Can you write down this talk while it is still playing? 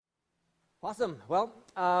Awesome. Well,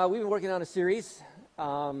 we've been working on a series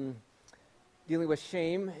dealing with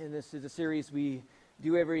shame, and this is a series we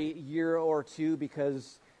do every year or two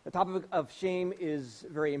because the topic of shame is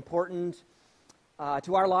very important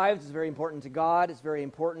to our lives. It's very important to God. It's very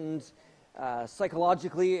important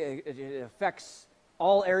psychologically. It affects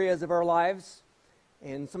all areas of our lives,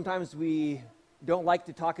 and sometimes we don't like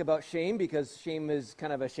to talk about shame because shame is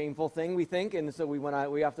kind of a shameful thing, we think, and so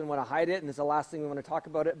we often want to hide it, and it's the last thing we want to talk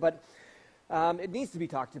about it. But it needs to be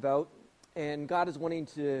talked about, and God is wanting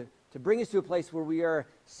to bring us to a place where we are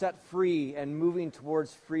set free and moving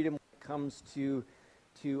towards freedom when it comes to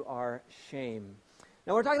our shame.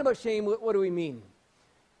 Now, we're talking about shame. What do we mean?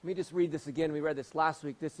 Let me just read this again. We read this last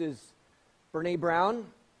week. This is Brené Brown.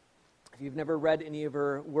 If you've never read any of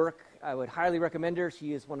her work, I would highly recommend her.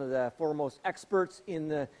 She is one of the foremost experts in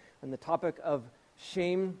the topic of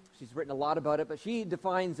shame. She's written a lot about it, but she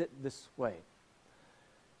defines it this way.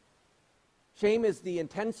 Shame is the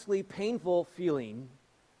intensely painful feeling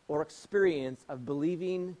or experience of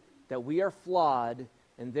believing that we are flawed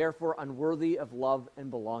and therefore unworthy of love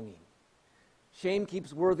and belonging. Shame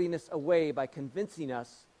keeps worthiness away by convincing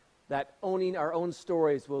us that owning our own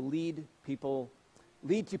stories will lead to people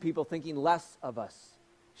thinking less of us.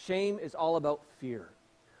 Shame is all about fear.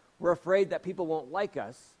 We're afraid that people won't like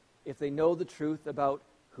us if they know the truth about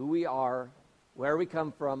who we are, where we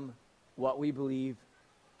come from, what we believe,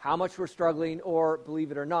 how much we're struggling, or, believe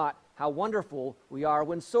it or not, how wonderful we are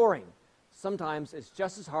when soaring. Sometimes it's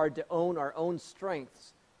just as hard to own our own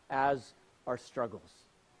strengths as our struggles.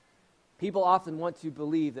 People often want to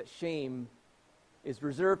believe that shame is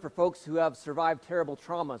reserved for folks who have survived terrible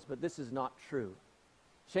traumas, but this is not true.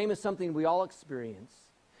 Shame is something we all experience,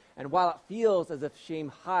 and while it feels as if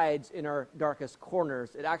shame hides in our darkest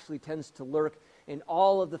corners, it actually tends to lurk in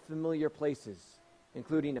all of the familiar places,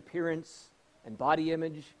 including appearance and body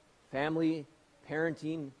image, family,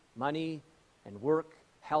 parenting, money, and work,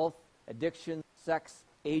 health, addiction, sex,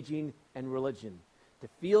 aging, and religion. To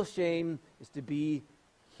feel shame is to be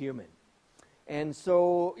human. And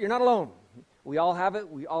so you're not alone. We all have it.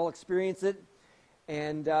 We all experience it.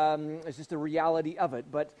 And it's just a reality of it.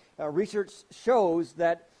 But research shows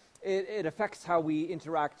that it affects how we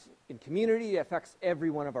interact in community. It affects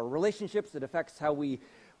every one of our relationships. It affects how we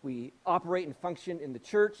operate and function in the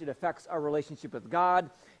church. It affects our relationship with God.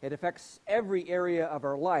 It affects every area of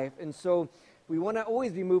our life. And so we want to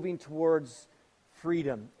always be moving towards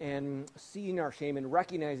freedom and seeing our shame and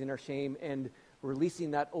recognizing our shame and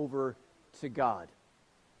releasing that over to God.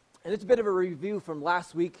 And it's a bit of a review from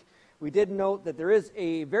last week. We did note that there is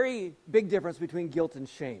a very big difference between guilt and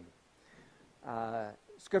shame.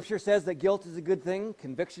 Scripture says that guilt is a good thing.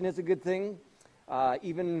 Conviction is a good thing.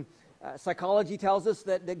 Psychology tells us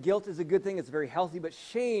that guilt is a good thing. It's very healthy, but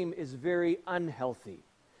shame is very unhealthy.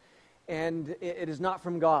 And it is not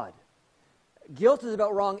from God. Guilt is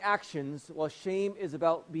about wrong actions, while shame is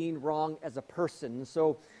about being wrong as a person.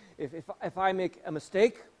 So if I make a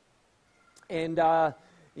mistake, and,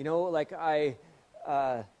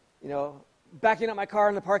 backing up my car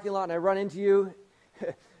in the parking lot and I run into you,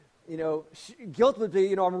 guilt would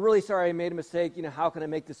be, I'm really sorry I made a mistake. How can I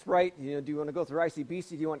make this right? Do you want to go through ICBC?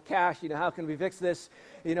 Do you want cash? How can we fix this?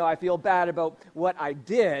 I feel bad about what I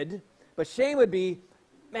did. But shame would be,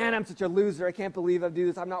 man, I'm such a loser. I can't believe I do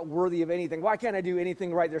this. I'm not worthy of anything. Why can't I do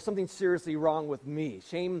anything right? There's something seriously wrong with me.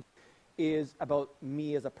 Shame is about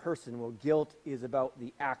me as a person, while guilt is about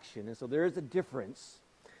the action. And so there is a difference.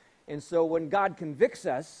 And so when God convicts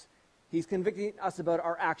us, he's convicting us about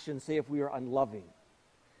our actions, say if we are unloving.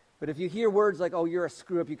 But if you hear words like, oh, you're a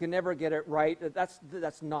screw-up, you can never get it right,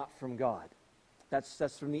 that's not from God.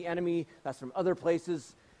 That's from the enemy. That's from other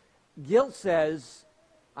places. Guilt says,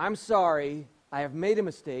 I'm sorry, I have made a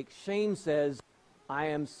mistake. Shame says, I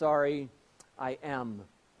am sorry, I am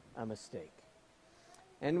a mistake.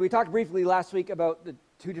 And we talked briefly last week about the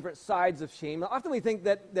two different sides of shame. Often we think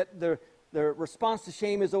that the response to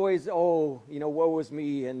shame is always, woe is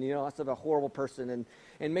me, and, that's of a horrible person,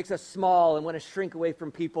 and makes us small and want to shrink away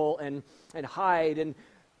from people and hide. And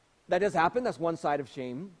that does happen. That's one side of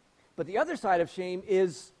shame. But the other side of shame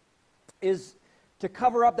is to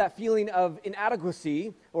cover up that feeling of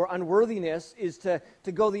inadequacy or unworthiness, is to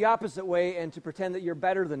go the opposite way and to pretend that you're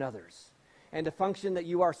better than others, and to function that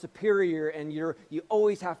you are superior, and you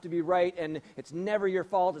always have to be right, and it's never your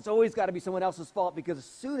fault. It's always got to be someone else's fault, because as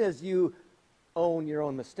soon as you own your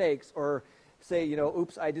own mistakes or say,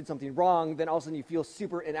 oops, I did something wrong, then all of a sudden you feel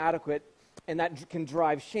super inadequate, and that can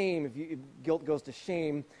drive shame if guilt goes to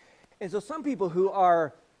shame. And so some people who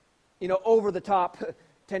are, over the top,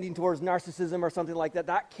 tending towards narcissism or something like that,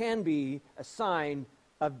 that can be a sign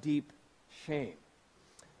of deep shame.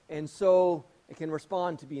 And so it can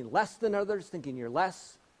respond to being less than others, thinking you're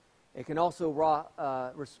less. It can also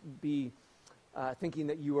be thinking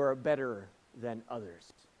that you are better than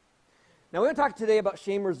others. Now, we're going to talk today about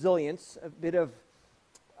shame resilience, a bit of,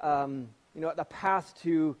 the path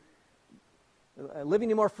to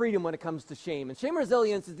living in more freedom when it comes to shame. And shame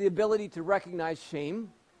resilience is the ability to recognize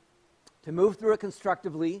shame, to move through it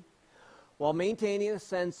constructively, while maintaining a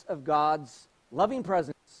sense of God's loving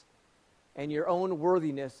presence and your own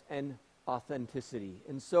worthiness and authenticity.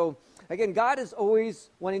 And so, again, God is always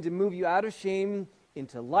wanting to move you out of shame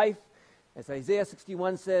into life. As Isaiah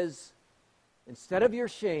 61 says, instead of your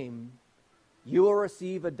shame, you will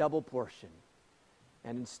receive a double portion.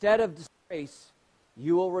 And instead of disgrace,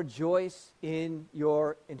 you will rejoice in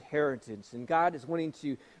your inheritance. And God is wanting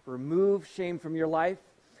to remove shame from your life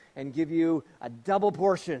and give you a double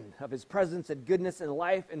portion of his presence and goodness and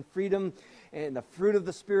life and freedom and the fruit of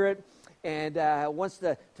the Spirit, and wants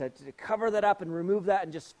to cover that up and remove that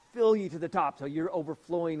and just fill you to the top so you're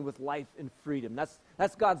overflowing with life and freedom.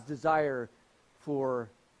 That's God's desire for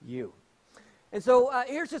you. And so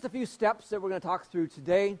here's just a few steps that we're going to talk through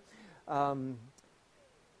today. Different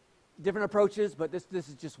approaches, but this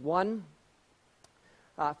is just one.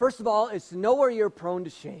 First of all, is to know where you're prone to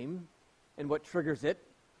shame and what triggers it.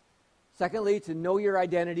 Secondly, to know your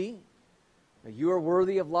identity, that you are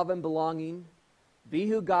worthy of love and belonging. Be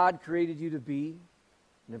who God created you to be.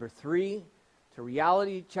 Number 3, to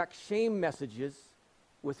reality check shame messages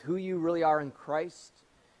with who you really are in Christ.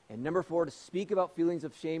 And number 4, to speak about feelings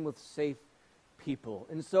of shame with safe people.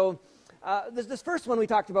 And so this first one we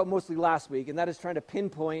talked about mostly last week, and that is trying to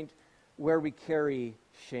pinpoint where we carry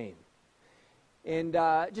shame. And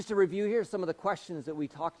just to review here some of the questions that we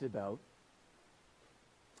talked about.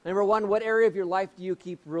 Number 1, what area of your life do you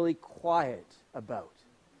keep really quiet about?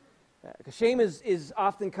 Because shame is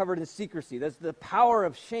often covered in secrecy. That's the power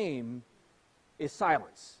of shame is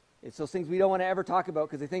silence. It's those things we don't want to ever talk about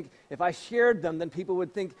because they think if I shared them, then people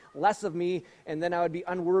would think less of me, and then I would be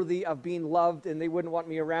unworthy of being loved, and they wouldn't want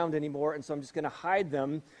me around anymore, and so I'm just going to hide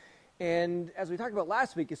them. And as we talked about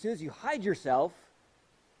last week, as soon as you hide yourself,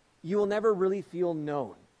 you will never really feel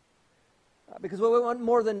known. Because what we want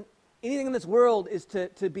more than anything in this world is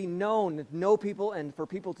to be known, to know people, and for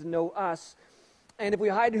people to know us. And if we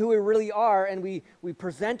hide who we really are and we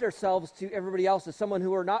present ourselves to everybody else as someone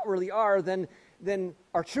who we're not really are, then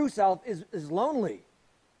our true self is lonely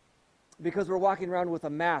because we're walking around with a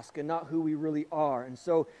mask and not who we really are. And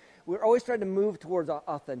so we're always trying to move towards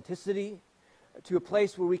authenticity, to a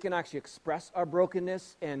place where we can actually express our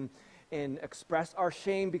brokenness and express our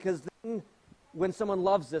shame, because then when someone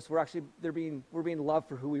loves us, we're being loved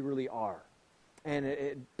for who we really are. And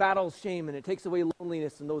it battles shame, and it takes away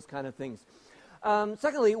loneliness and those kind of things.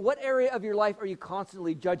 Secondly, what area of your life are you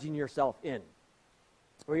constantly judging yourself in?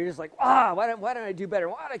 Where you're just like, why don't I do better?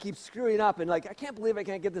 Why do I keep screwing up? And like, I can't believe I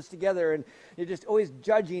can't get this together. And you're just always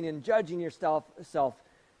judging yourself.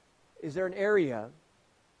 Is there an area?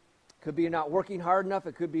 Could be you're not working hard enough.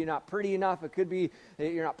 It could be you're not pretty enough. It could be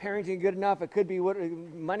you're not parenting good enough. It could be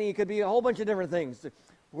money. It could be a whole bunch of different things.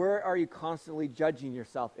 Where are you constantly judging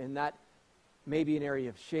yourself? And that may be an area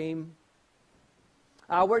of shame.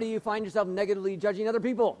 Where do you find yourself negatively judging other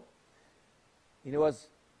people? As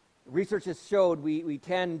research has showed, we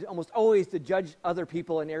tend almost always to judge other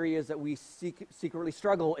people in areas that we secretly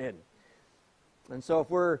struggle in. And so if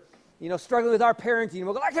we're struggling with our parenting,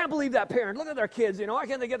 we'll go, I can't believe that parent. Look at their kids. Why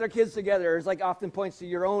can't they get their kids together? It's like often points to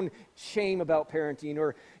your own shame about parenting,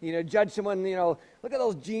 or judge someone. Look at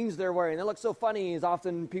those jeans they're wearing. They look so funny. Is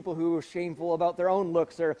often people who are shameful about their own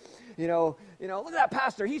looks, or look at that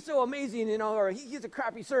pastor. He's so amazing. Or he gives a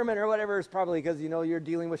crappy sermon or whatever. It's probably because you're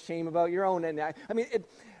dealing with shame about your own. And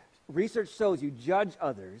research shows you judge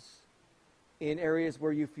others in areas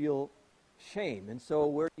where you feel shame. And so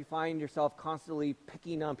where you find yourself constantly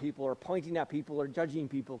picking on people or pointing at people or judging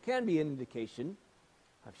people can be an indication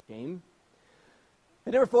of shame.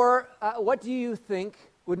 And number 4, what do you think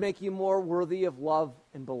would make you more worthy of love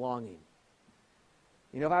and belonging?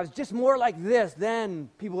 If I was just more like this, then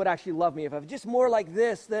people would actually love me. If I was just more like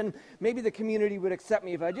this, then maybe the community would accept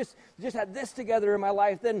me. If I just had this together in my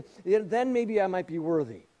life, then maybe I might be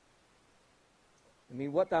worthy.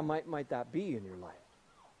 What that might that be in your life?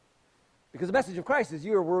 Because the message of Christ is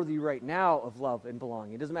you are worthy right now of love and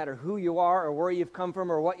belonging. It doesn't matter who you are or where you've come from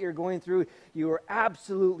or what you're going through. You are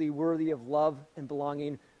absolutely worthy of love and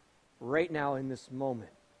belonging right now in this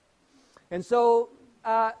moment. And so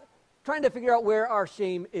trying to figure out where our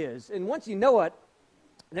shame is. And once you know it,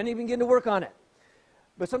 then you begin to work on it.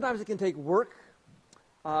 But sometimes it can take work.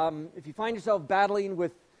 If you find yourself battling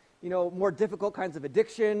with more difficult kinds of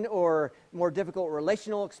addiction or more difficult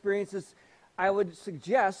relational experiences, I would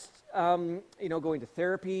suggest, going to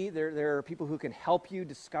therapy. There are people who can help you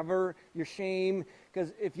discover your shame.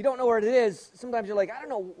 Because if you don't know where it is, sometimes you're like, I don't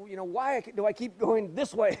know, why do I keep going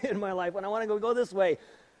this way in my life when I want to go this way?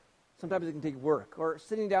 Sometimes it can take work. Or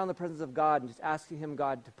sitting down in the presence of God and just asking Him,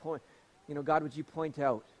 God, to point, God, would you point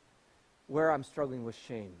out where I'm struggling with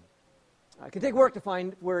shame? It can take work to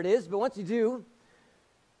find where it is, but once you do,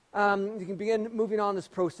 you can begin moving on this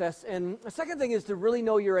process. And the second thing is to really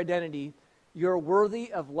know your identity. You're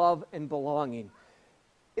worthy of love and belonging.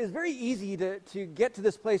 It's very easy to get to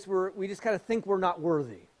this place where we just kind of think we're not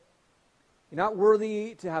worthy. You're not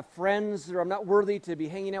worthy to have friends, or I'm not worthy to be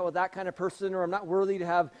hanging out with that kind of person, or I'm not worthy to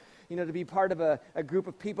have, to be part of a group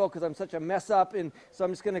of people because I'm such a mess up, and so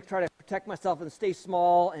I'm just going to try to protect myself and stay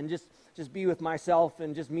small and just be with myself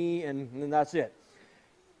and just me, and that's it.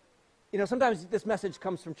 Sometimes this message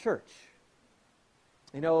comes from church.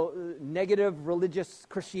 Negative religious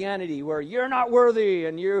Christianity where you're not worthy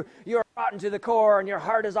and you're rotten to the core and your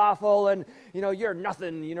heart is awful and, you're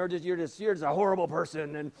nothing, you're just a horrible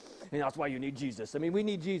person and that's why you need Jesus. I mean, we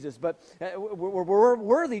need Jesus, but we're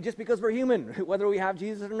worthy just because we're human, whether we have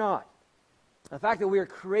Jesus or not. The fact that we are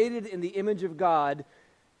created in the image of God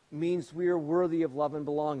means we are worthy of love and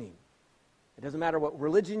belonging. It doesn't matter what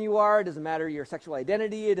religion you are. It doesn't matter your sexual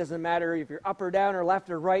identity. It doesn't matter if you're up or down or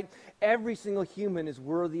left or right. Every single human is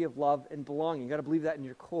worthy of love and belonging. You got to believe that in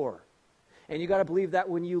your core. And you got to believe that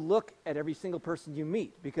when you look at every single person you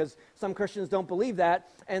meet, because some Christians don't believe that,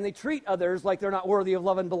 and they treat others like they're not worthy of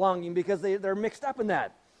love and belonging because they're mixed up in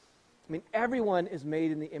that. I mean, everyone is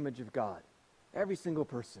made in the image of God. Every single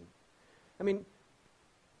person. I mean,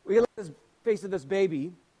 we look at the face of this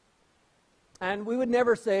baby, and we would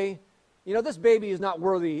never say, this baby is not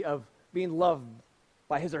worthy of being loved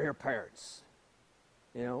by his or her parents.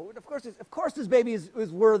 Of course this baby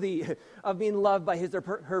is worthy of being loved by his or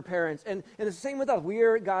her parents. And it's the same with us. We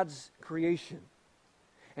are God's creation.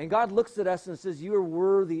 And God looks at us and says, you are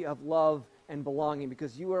worthy of love and belonging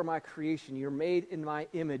because you are my creation. You're made in my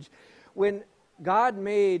image. When God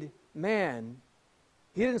made man,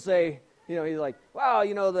 He didn't say, he's like, wow,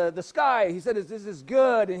 the sky, He said, this is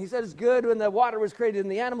good. And He said it's good when the water was created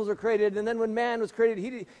and the animals were created. And then when man was created,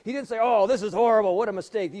 He didn't say, oh, this is horrible. What a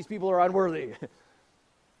mistake. These people are unworthy.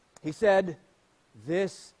 He said,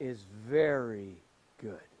 this is very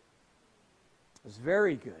good. It's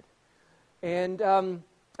very good. And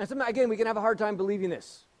sometimes, again, we can have a hard time believing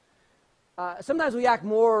this. Sometimes we act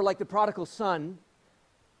more like the prodigal son,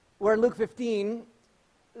 where in Luke 15,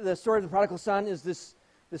 the story of the prodigal son is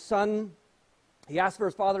the son, he asked for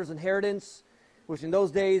his father's inheritance, which in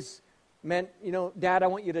those days meant, Dad, I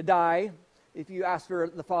want you to die. If you asked for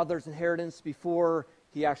the father's inheritance before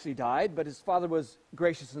he actually died, but his father was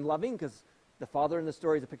gracious and loving because the father in the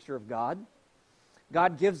story is a picture of God.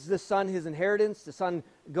 God gives the son his inheritance. The son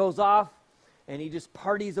goes off and he just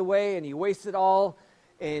parties away and he wastes it all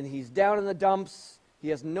and he's down in the dumps. He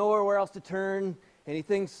has nowhere else to turn and he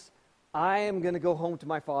thinks, I am going to go home to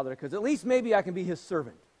my father because at least maybe I can be his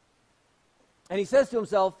servant. And he says to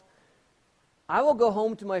himself, I will go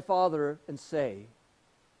home to my father and say,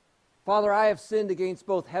 Father, I have sinned against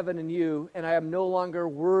both heaven and you, and I am no longer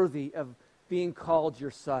worthy of being called your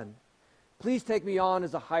son. Please take me on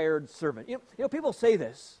as a hired servant. People say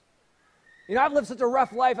this. I've lived such a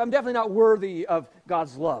rough life, I'm definitely not worthy of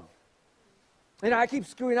God's love. I keep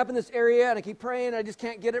screwing up in this area, and I keep praying, I just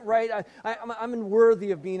can't get it right. I'm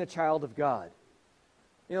unworthy of being a child of God.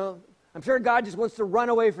 I'm sure God just wants to run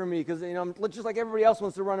away from me because, I'm just like everybody else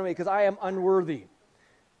wants to run away because I am unworthy.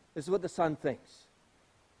 This is what the son thinks.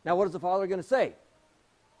 Now, what is the father going to say?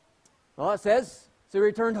 Well, it says, so he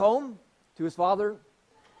returned home to his father,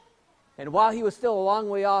 and while he was still a long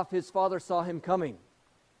way off, his father saw him coming.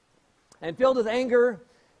 And filled with anger,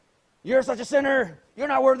 you're such a sinner. You're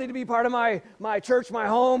not worthy to be part of my church, my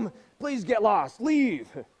home. Please get lost. Leave.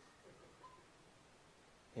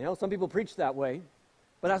 Some people preach that way,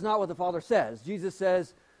 but that's not what the Father says. Jesus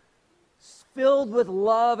says, filled with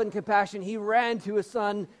love and compassion, he ran to his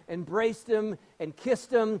son, embraced him, and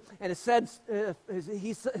kissed him. And the son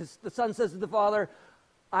says to the Father,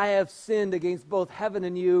 I have sinned against both heaven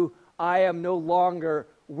and you. I am no longer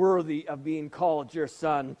worthy of being called your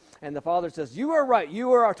son. And the Father says, you are right.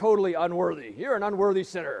 You are totally unworthy. You're an unworthy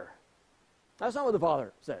sinner. That's not what the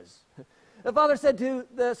Father says. The Father said to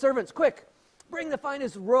the servants, quick, bring the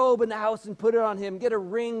finest robe in the house and put it on him. Get a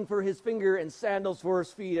ring for his finger and sandals for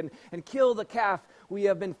his feet, and kill the calf we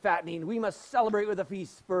have been fattening. We must celebrate with a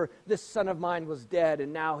feast, for this son of mine was dead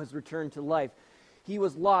and now has returned to life. He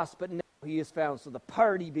was lost, but now he is found. So the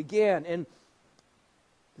party began. And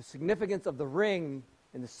The significance of the ring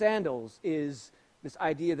and the sandals is this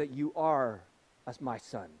idea that you are my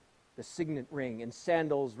son. The signet ring and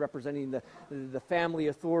sandals representing the family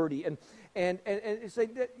authority. And it's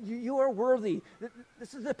like that you are worthy.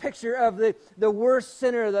 This is a picture of the worst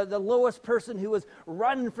sinner, the lowest person who was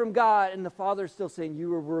run from God. And the Father's still saying,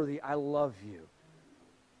 you are worthy. I love you.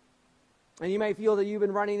 And you might feel that you've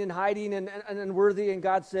been running and hiding and unworthy. And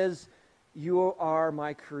God says, you are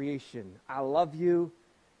my creation. I love you.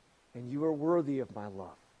 And you are worthy of my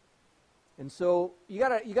love. And so you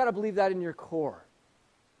gotta believe that in your core.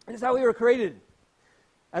 And it's how we were created.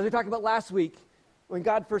 As we talked about last week, when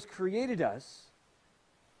God first created us,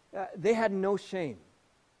 they had no shame.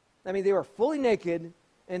 I mean, they were fully naked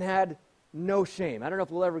and had no shame. I don't know if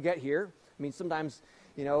we'll ever get here. I mean, sometimes,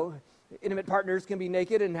 intimate partners can be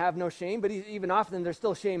naked and have no shame, but even often there's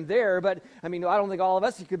still shame there. But, I mean, I don't think all of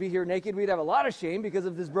us could be here naked. We'd have a lot of shame because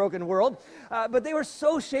of this broken world. But they were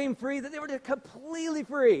so shame-free that they were just completely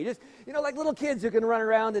free. Just, like little kids who can run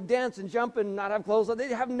around and dance and jump and not have clothes on. They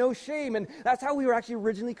have no shame. And that's how we were actually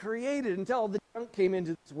originally created until the junk came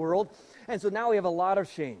into this world. And so now we have a lot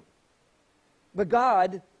of shame. But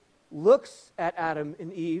God looks at Adam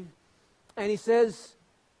and Eve and he says,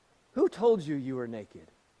 who told you you were naked?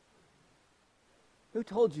 Who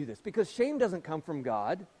told you this? Because shame doesn't come from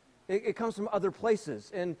God. It comes from other places.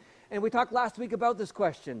 And we talked last week about this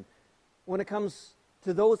question. When it comes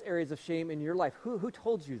to those areas of shame in your life, who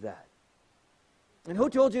told you that? And who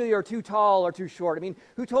told you you're too tall or too short? I mean,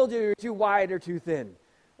 who told you you're too wide or too thin?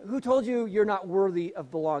 Who told you you're not worthy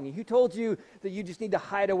of belonging? Who told you that you just need to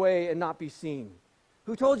hide away and not be seen?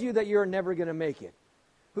 Who told you that you're never going to make it?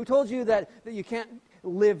 Who told you that you can't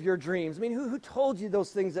live your dreams? I mean, who told you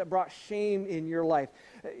those things that brought shame in your life?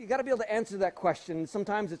 You got to be able to answer that question.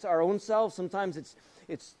 Sometimes it's our own self. Sometimes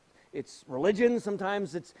it's religion.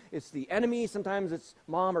 Sometimes it's the enemy. Sometimes it's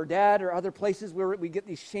mom or dad or other places where we get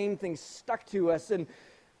these shame things stuck to us.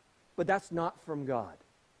 But that's not from God.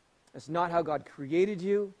 That's not how God created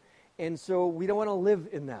you. And so we don't want to live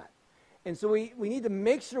in that. And so we need to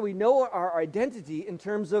make sure we know our identity in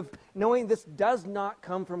terms of knowing this does not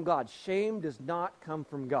come from God. Shame does not come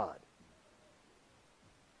from God.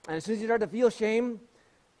 And as soon as you start to feel shame,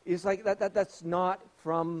 it's like that's not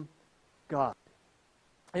from God.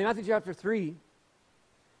 In Matthew chapter 3,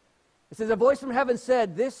 it says, a voice from heaven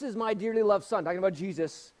said, this is my dearly loved son, talking about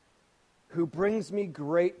Jesus, who brings me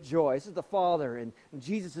great joy. This is the Father, and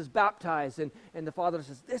Jesus is baptized, and the Father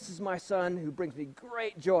says, this is my Son who brings me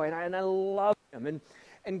great joy, and I love him.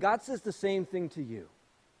 And God says the same thing to you.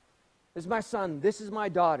 This is my son, this is my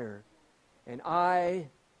daughter, and I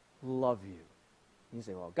love you. And you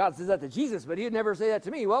say, well, God says that to Jesus, but he'd never say that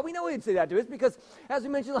to me. Well, we know he'd say that to us because, as we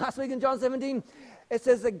mentioned last week in John 17, it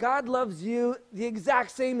says that God loves you the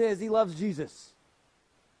exact same as he loves Jesus.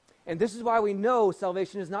 And this is why we know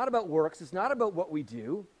salvation is not about works. It's not about what we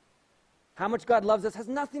do. How much God loves us has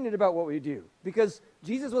nothing to do about what we do. Because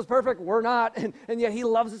Jesus was perfect, we're not, and yet he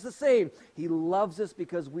loves us the same. He loves us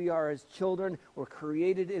because we are his children. We're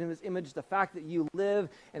created in his image. The fact that you live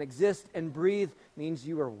and exist and breathe means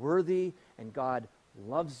you are worthy, and God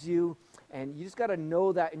loves you. And you just got to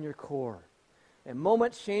know that in your core. And the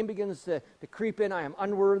moment shame begins to creep in, I am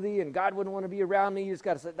unworthy, and God wouldn't want to be around me, you just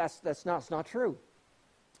got to say, that's not true.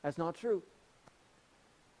 That's not true.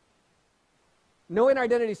 Knowing our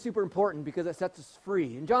identity is super important because it sets us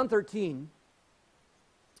free. In John 13,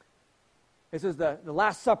 this is the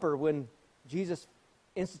Last Supper when Jesus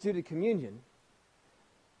instituted communion.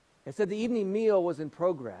 It said the evening meal was in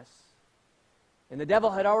progress, and the devil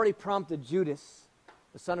had already prompted Judas,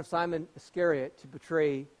 the son of Simon Iscariot, to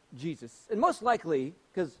betray Jesus. And most likely,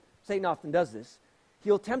 because Satan often does this,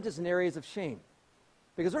 he'll tempt us in areas of shame.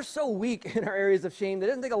 Because we're so weak in our areas of shame that it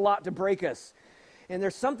doesn't take a lot to break us. And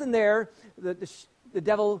there's something there that the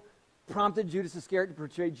devil prompted Judas Iscariot to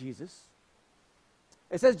betray Jesus.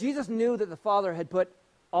 It says Jesus knew that the Father had put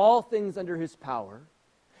all things under his power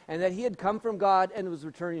and that he had come from God and was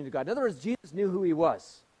returning to God. In other words, Jesus knew who he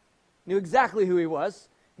was. Knew exactly who he was.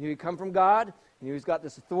 He knew he'd come from God. He knew he's got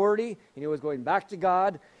this authority. He knew he was going back to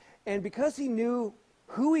God. And because he knew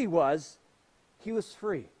who he was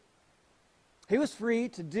free. He was free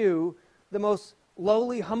to do the most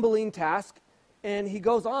lowly, humbling task. And he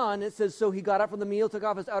goes on, it says, so he got up from the meal, took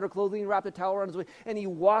off his outer clothing, wrapped a towel around his waist, and he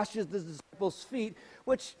washes the disciples' feet,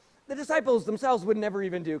 which the disciples themselves would never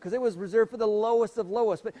even do, because it was reserved for the lowest of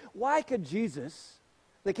lowest. But why could Jesus,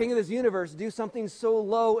 the King of this universe, do something so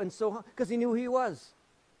low and so, because he knew who he was.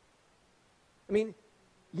 I mean,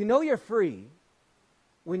 you know you're free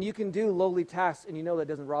when you can do lowly tasks and you know that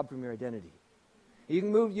doesn't rob from your identity. You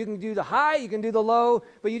can do the high, you can do the low,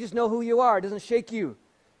 but you just know who you are. It doesn't shake you.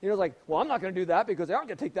 like, well, I'm not going to do that because I'm not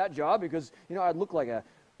going to take that job because, I'd look like a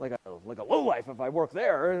lowlife if I work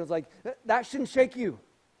there. And it's like, that shouldn't shake you.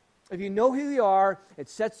 If you know who you are, it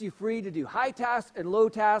sets you free to do high tasks and low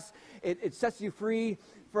tasks. It sets you free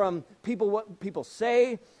from what people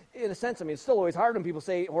say. In a sense, it's still always hard when people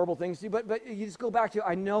say horrible things to you, but you just go back to,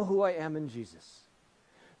 I know who I am in Jesus.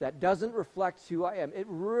 That doesn't reflect who I am. It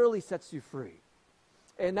really sets you free.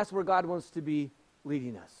 And that's where God wants to be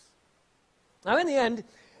leading us. Now, in the end,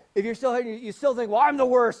 if you're still here, you still think, well, I'm the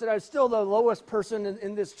worst, and I'm still the lowest person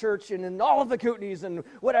in this church and in all of the Kootenays and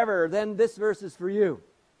whatever, then this verse is for you.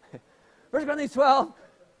 1 Corinthians 12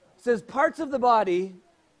 says, parts of the body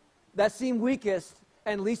that seem weakest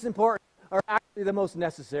and least important are actually the most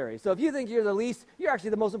necessary. So if you think you're the least, you're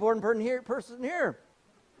actually the most important person here.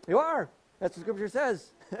 You are. That's what Scripture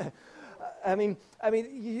says.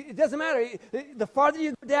 It doesn't matter. The farther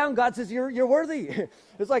you go down, God says you're worthy.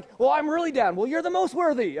 It's like, well, I'm really down. Well, you're the most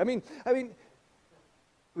worthy.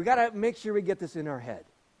 We got to make sure we get this in our head.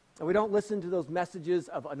 And we don't listen to those messages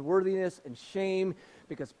of unworthiness and shame,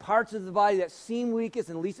 because parts of the body that seem weakest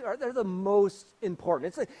and least they're the most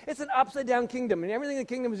important. It's an upside down kingdom, and everything in the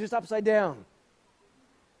kingdom is just upside down.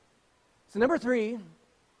 So number 3,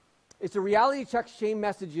 it's a reality check shame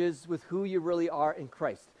messages with who you really are in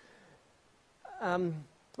Christ.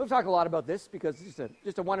 We've talked a lot about this because it's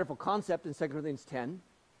just a wonderful concept in 2 Corinthians 10.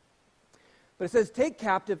 But it says, take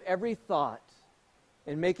captive every thought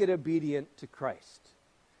and make it obedient to Christ.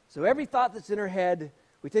 So every thought that's in our head,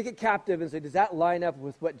 we take it captive and say, does that line up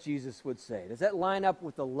with what Jesus would say? Does that line up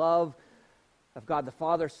with the love of God the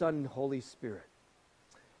Father, Son, and Holy Spirit?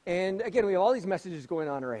 And again, we have all these messages going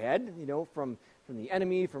on in our head, from the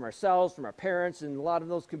enemy, from ourselves, from our parents, and a lot of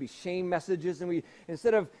those could be shame messages. And we,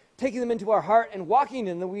 instead of taking them into our heart and walking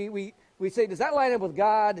in them, we say, does that line up with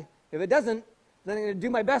God? If it doesn't, then I'm going to do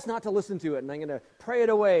my best not to listen to it, and I'm going to pray it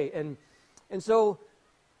away. And so,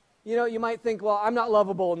 you might think, well, I'm not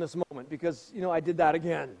lovable in this moment because, I did that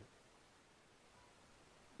again.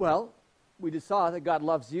 Well, we just saw that God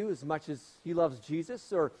loves you as much as he loves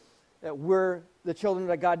Jesus, or that we're the children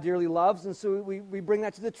that God dearly loves, and so we bring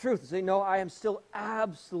that to the truth and say, no, I am still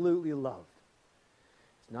absolutely loved.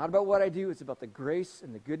 It's not about what I do, it's about the grace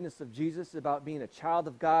and the goodness of Jesus. It's about being a child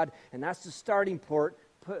of God, and that's the starting point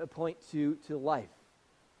to life.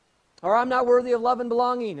 Or I'm not worthy of love and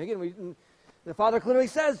belonging. Again, the Father clearly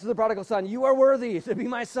says to the prodigal son, you are worthy to be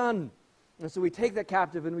my son. And so we take that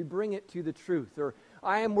captive and we bring it to the truth. Or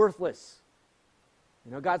I am worthless.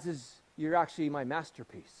 God says, you're actually my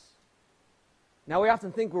masterpiece. Now we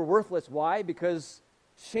often think we're worthless. Why? Because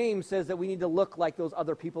shame says that we need to look like those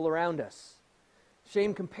other people around us.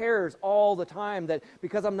 Shame compares all the time that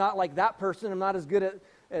because I'm not like that person, I'm not as good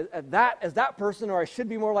at that as that person, or I should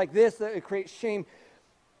be more like this, that it creates shame.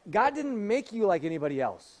 God didn't make you like anybody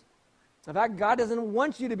else. In fact, God doesn't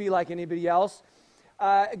want you to be like anybody else.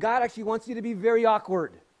 God actually wants you to be very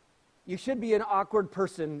awkward. You should be an awkward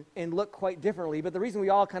person and look quite differently, but the reason we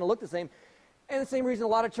all kind of look the same, and the same reason a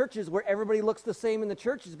lot of churches where everybody looks the same in the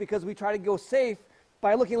church, is because we try to go safe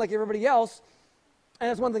by looking like everybody else. And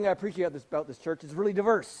that's one thing I appreciate about this church. It's really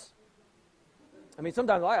diverse.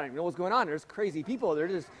 Sometimes I don't even know what's going on. There's crazy people.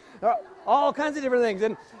 There are all kinds of different things,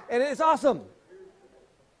 and it's awesome.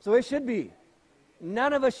 So it should be.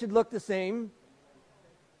 None of us should look the same.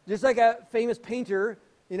 Just like a famous painter,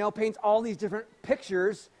 paints all these different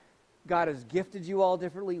pictures. God has gifted you all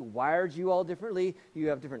differently, wired you all differently. You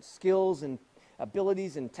have different skills and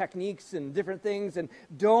abilities and techniques and different things. And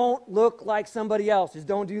don't look like somebody else. Just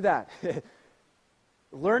don't do that.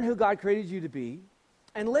 Learn who God created you to be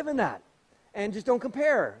and live in that. And just don't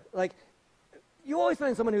compare. Like, you always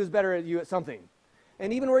find someone who's better at you at something.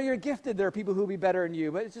 And even where you're gifted, there are people who will be better than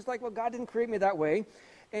you. But it's just like, well, God didn't create me that way.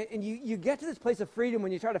 And you get to this place of freedom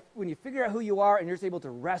when you figure out who you are and you're just able to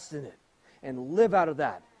rest in it and live out of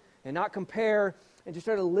that and not compare and just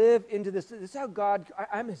try to live into this. This is how God,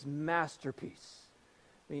 I'm his masterpiece.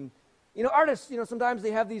 Artists, sometimes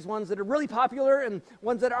they have these ones that are really popular and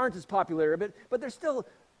ones that aren't as popular. But they're still,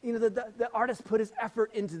 the artist put his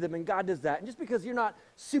effort into them, and God does that. And just because you're not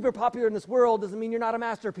super popular in this world doesn't mean you're not a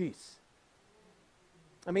masterpiece.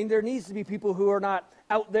 There needs to be people who are not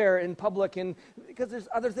out there in public, and because there's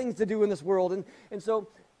other things to do in this world. And so,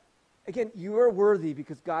 again, you are worthy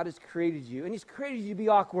because God has created you. And he's created you to be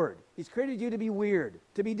awkward. He's created you to be weird,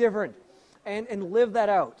 to be different, and live that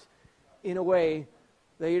out in a way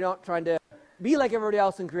that you're not trying to be like everybody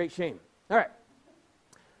else and create shame. All right.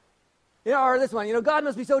 Or this one, God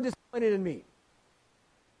must be so disappointed in me.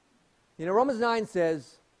 Romans 9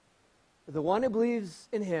 says, the one who believes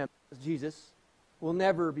in him, Jesus, will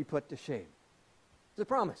never be put to shame. It's a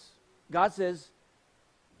promise. God says,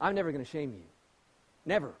 I'm never going to shame you.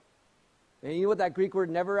 Never. And you know what that Greek word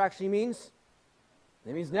never actually means?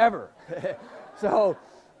 It means never. So,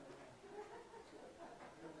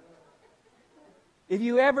 if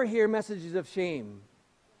you ever hear messages of shame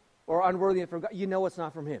or unworthiness from God, you know it's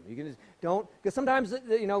not from Him. You can just don't, because sometimes,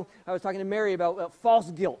 I was talking to Mary about false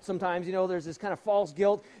guilt. Sometimes, there's this kind of false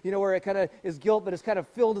guilt, where it kind of is guilt, but it's kind of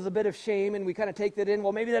filled with a bit of shame, and we kind of take that in.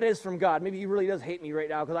 Well, maybe that is from God. Maybe He really does hate me right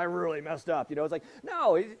now because I really messed up. It's like,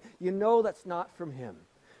 no, that's not from Him.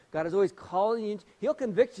 God is always calling you. He'll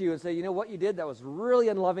convict you and say, what you did, that was really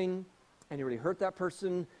unloving, and you really hurt that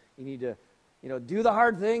person. You need to, do the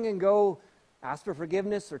hard thing and go ask for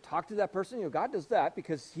forgiveness or talk to that person. God does that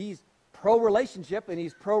because He's pro-relationship and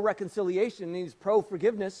He's pro-reconciliation and He's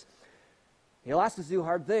pro-forgiveness. He'll ask us to do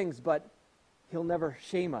hard things, but He'll never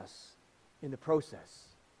shame us in the process.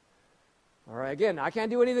 All right, again, I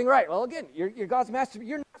can't do anything right. Well, again, you're God's master.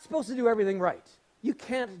 You're not supposed to do everything right. You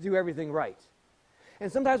can't do everything right.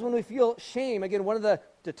 And sometimes when we feel shame, again, one of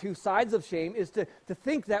the two sides of shame is to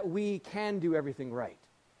think that we can do everything right.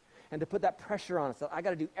 And to put that pressure on us that I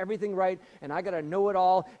got to do everything right, and I got to know it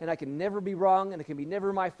all, and I can never be wrong, and it can be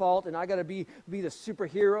never my fault, and I got to be the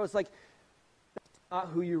superhero. It's like, that's not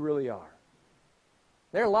who you really are.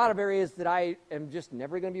 There are a lot of areas that I am just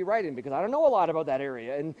never going to be right in because I don't know a lot about that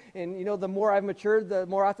area. And the more I've matured, the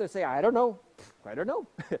more I have to say, I don't know.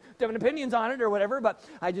 Different opinions on it or whatever, but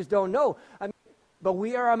I just don't know. But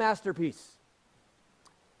we are a masterpiece.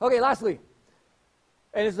 Okay, lastly,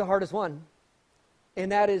 and it's the hardest one,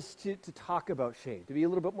 and that is to talk about shame, to be a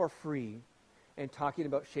little bit more free in talking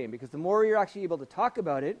about shame. Because the more you're actually able to talk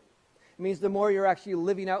about it, it means the more you're actually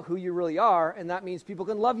living out who you really are, and that means people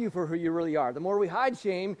can love you for who you really are. The more we hide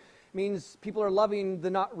shame means people are loving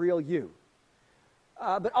the not real you.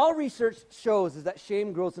 But all research shows is that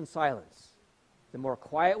shame grows in silence. The more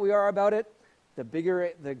quiet we are about it, the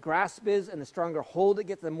bigger the grasp is and the stronger hold it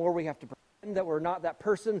gets, the more we have to pretend that we're not that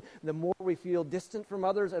person, the more we feel distant from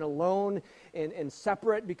others and alone and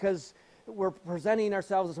separate because we're presenting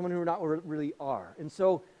ourselves as someone who we're not really are. And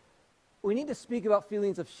so we need to speak about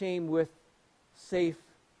feelings of shame with safe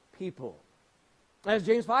people. As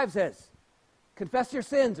James 5 says, confess your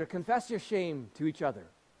sins or confess your shame to each other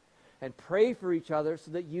and pray for each other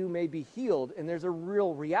so that you may be healed. And there's a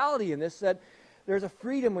real reality in this that there's a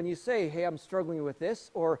freedom when you say, hey, I'm struggling with this,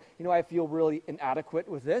 or, I feel really inadequate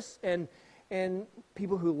with this. And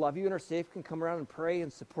people who love you and are safe can come around and pray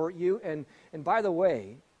and support you. And by the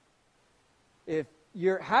way, if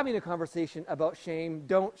you're having a conversation about shame,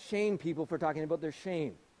 don't shame people for talking about their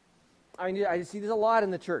shame. I see this a lot in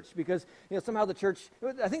the church because, somehow the church,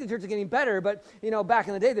 I think the church is getting better, but, back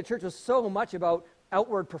in the day, the church was so much about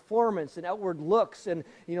outward performance and outward looks and,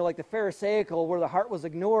 like the Pharisaical where the heart was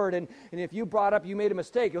ignored. And if you brought up you made a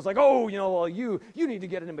mistake, it was like, oh, well, you need to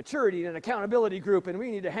get into maturity and an accountability group and we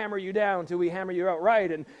need to hammer you down till we hammer you out right.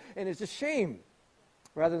 And it's just shame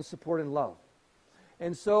rather than support and love.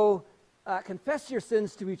 And so confess your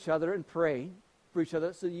sins to each other and pray for each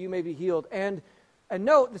other so that you may be healed. And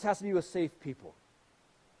note, this has to be with safe people.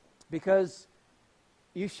 Because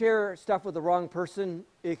you share stuff with the wrong person,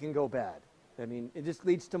 it can go bad. It just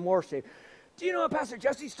leads to more shame. Do you know what Pastor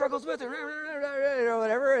Jesse struggles with? Or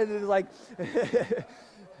whatever. And it's like,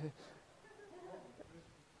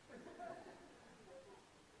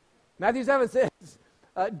 Matthew 7 says,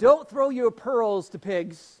 don't throw your pearls to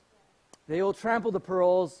pigs. They will trample the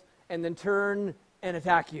pearls and then turn and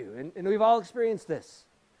attack you. And we've all experienced this,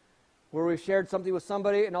 where we've shared something with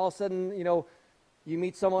somebody and all of a sudden, you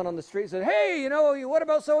meet someone on the street and say, hey, what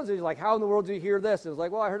about so-and-so? He's like, how in the world do you hear this? And it's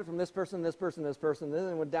like, well, I heard it from this person, this person, this person. Then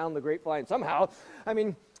it went down the grapevine somehow.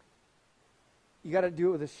 You got to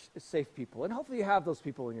do it with safe people. And hopefully you have those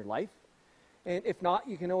people in your life. And if not,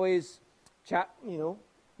 you can always chat,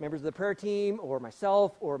 members of the prayer team or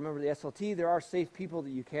myself or a member of the SLT. There are safe people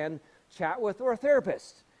that you can chat with, or a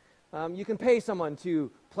therapist. You can pay someone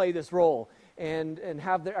to play this role and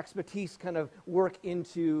have their expertise kind of work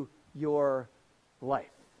into your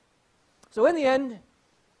life. So in the end,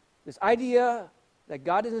 this idea that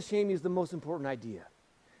God doesn't shame you is the most important idea.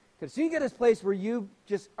 Because you get to this place where you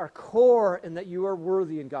just are core and that you are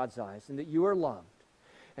worthy in God's eyes and that you are loved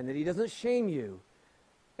and that He doesn't shame you.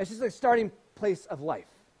 It's just a starting place of life.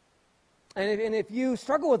 And if you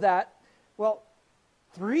struggle with that, well,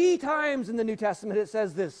 3 times in the New Testament it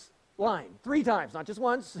says this line. 3 times, not just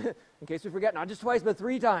once, in case we forget, not just twice, but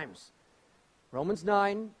 3 times. Romans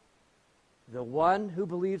 9, the one who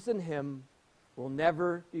believes in Him will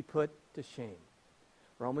never be put to shame.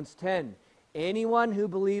 Romans 10, anyone who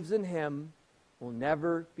believes in Him will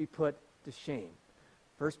never be put to shame.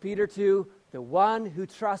 1 Peter 2, the one who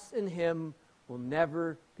trusts in Him will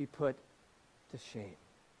never be put to shame.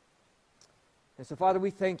 And so, Father, we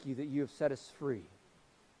thank you that you have set us free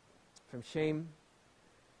from shame.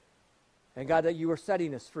 And God, that you are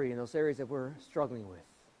setting us free in those areas that we're struggling with.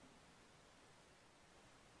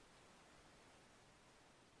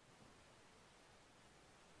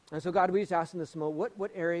 And so, God, we just ask in this moment,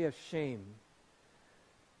 what area of shame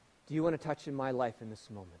do you want to touch in my life in this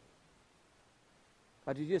moment?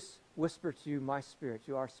 God, you just whisper to my spirit,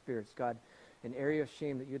 to our spirits, God, an area of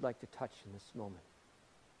shame that you'd like to touch in this moment.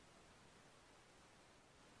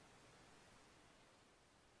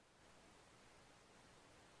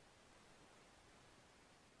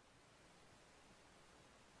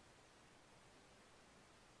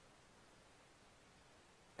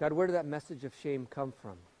 God, where did that message of shame come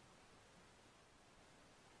from?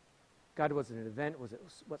 God, was it an event? Was it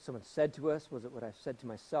what someone said to us? Was it what I've said to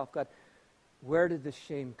myself? God, where did this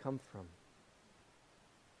shame come from?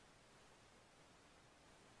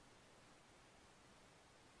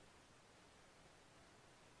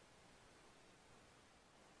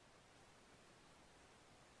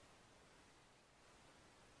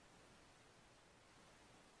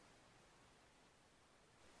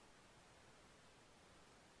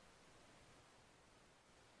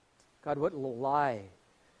 God, what lie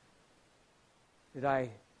did I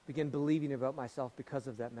begin believing about myself because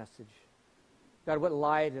of that message? God, what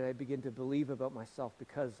lie did I begin to believe about myself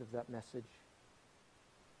because of that message?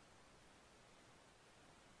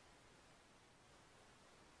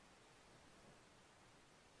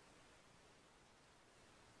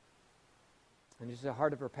 And just a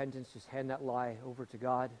heart of repentance, just hand that lie over to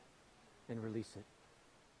God and release it.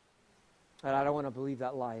 And I don't want to believe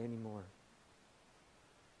that lie anymore.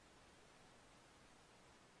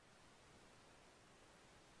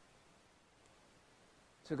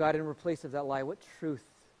 So God, in replace of that lie, what truth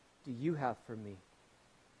do you have for me?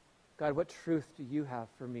 God, what truth do you have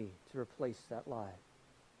for me to replace that lie?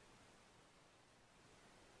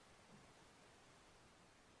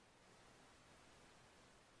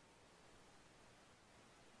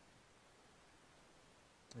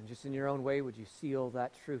 And just in your own way, would you seal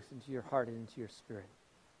that truth into your heart and into your spirit?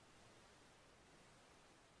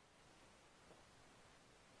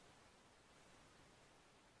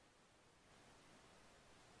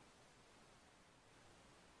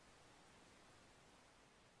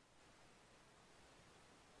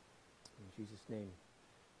 In Jesus' name,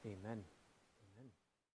 amen.